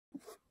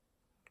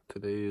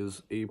Today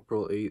is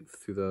April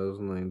 8th,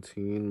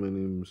 2019. My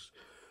name's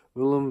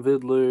Willem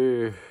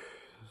Vidler.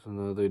 It's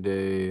another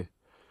day.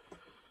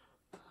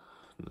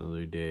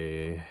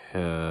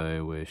 I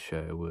wish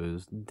I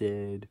was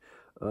dead.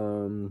 I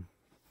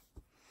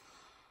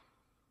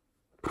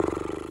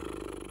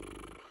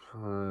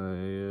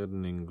had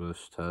an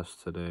English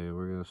test today.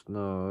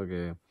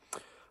 Okay.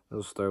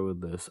 Let's start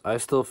with this. I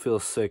still feel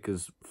sick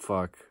as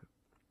fuck.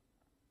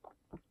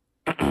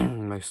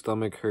 My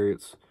stomach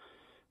hurts.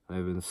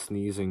 I've been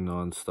sneezing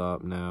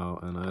nonstop now,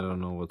 and I don't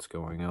know what's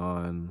going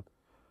on.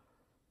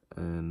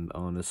 And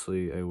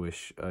honestly, I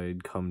wish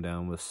I'd come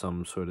down with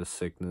some sort of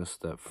sickness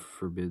that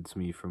forbids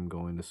me from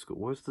going to school.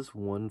 Where's this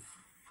one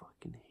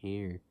fucking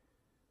hair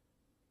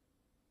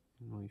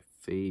in my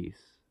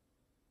face?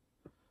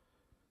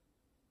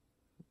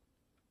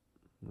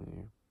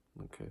 There.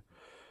 Okay.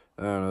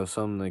 I don't know,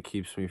 something that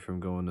keeps me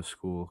from going to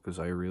school, because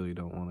I really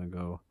don't want to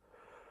go.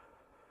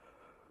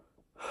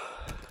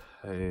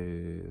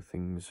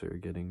 Things are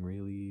getting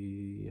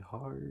really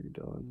hard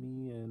on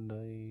me, and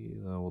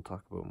we'll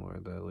talk about more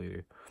of that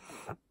later.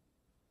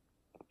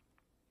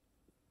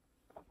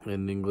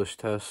 An English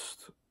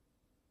test,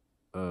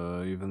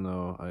 even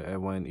though I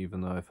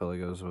felt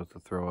like I was about to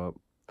throw up,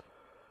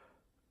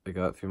 I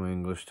got through my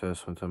English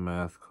test, went to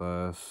math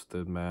class,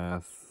 did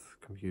math,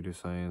 computer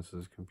science,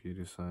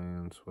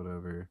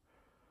 whatever.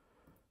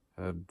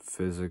 Had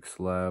physics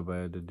lab I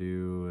had to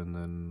do, and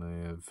then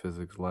I have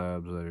physics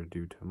labs that are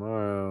due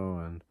tomorrow,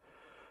 and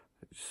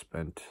I just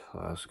spent the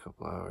last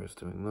couple hours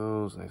doing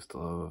those. I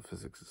still have a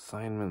physics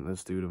assignment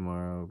that's due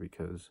tomorrow,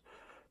 because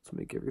let's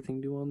make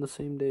everything due on the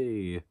same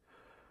day.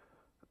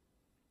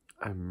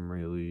 I'm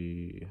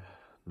really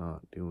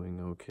not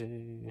doing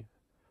okay.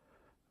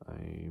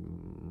 I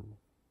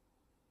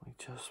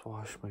just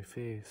washed my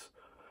face.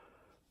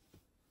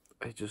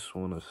 I just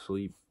want to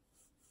sleep.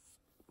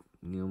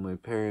 You know, my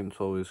parents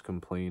always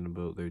complain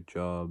about their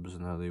jobs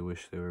and how they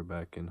wish they were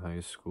back in high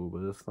school,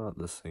 but it's not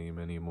the same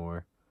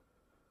anymore.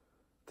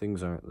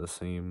 Things aren't the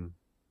same.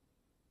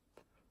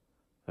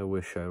 I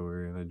wish I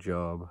were in a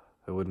job.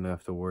 I wouldn't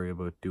have to worry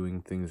about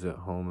doing things at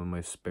home in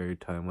my spare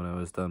time. When I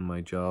was done my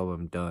job,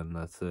 I'm done.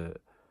 That's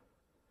it.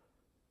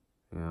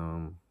 You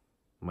know,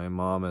 my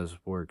mom has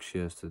work she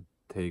has to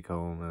take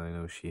home, and I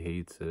know she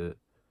hates it.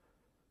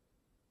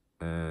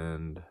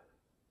 And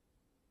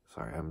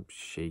sorry, I'm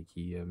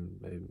shaky. I'm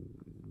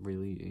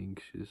really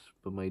anxious,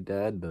 but my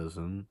dad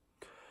doesn't.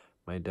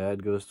 My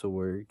dad goes to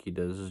work, he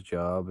does his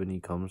job, and he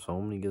comes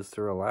home and he gets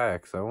to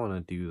relax. I want to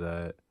do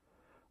that.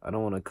 I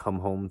don't want to come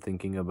home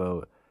thinking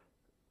about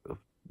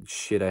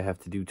shit I have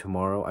to do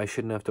tomorrow. I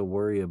shouldn't have to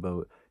worry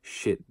about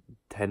shit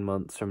 10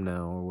 months from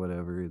now or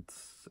whatever.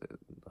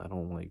 I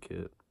don't like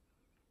it.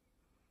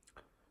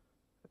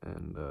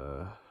 And,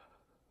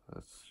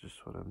 that's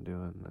just what I'm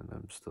doing, and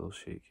I'm still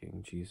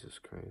shaking. Jesus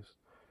Christ.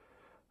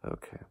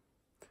 Okay.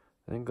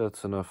 I think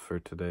that's enough for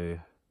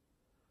today.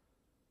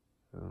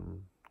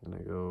 I'm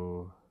gonna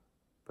go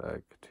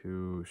back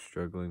to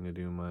struggling to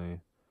do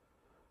my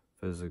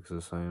physics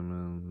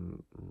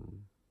assignment.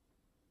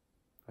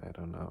 I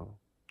don't know.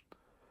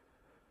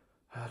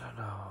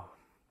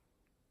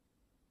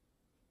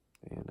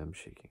 And I'm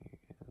shaking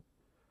again.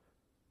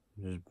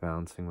 I'm just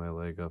bouncing my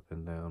leg up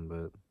and down,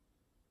 but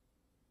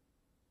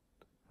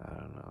I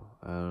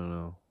don't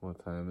know.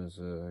 What time is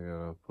it? I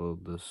gotta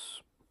upload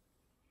this.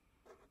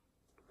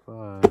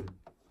 Bye.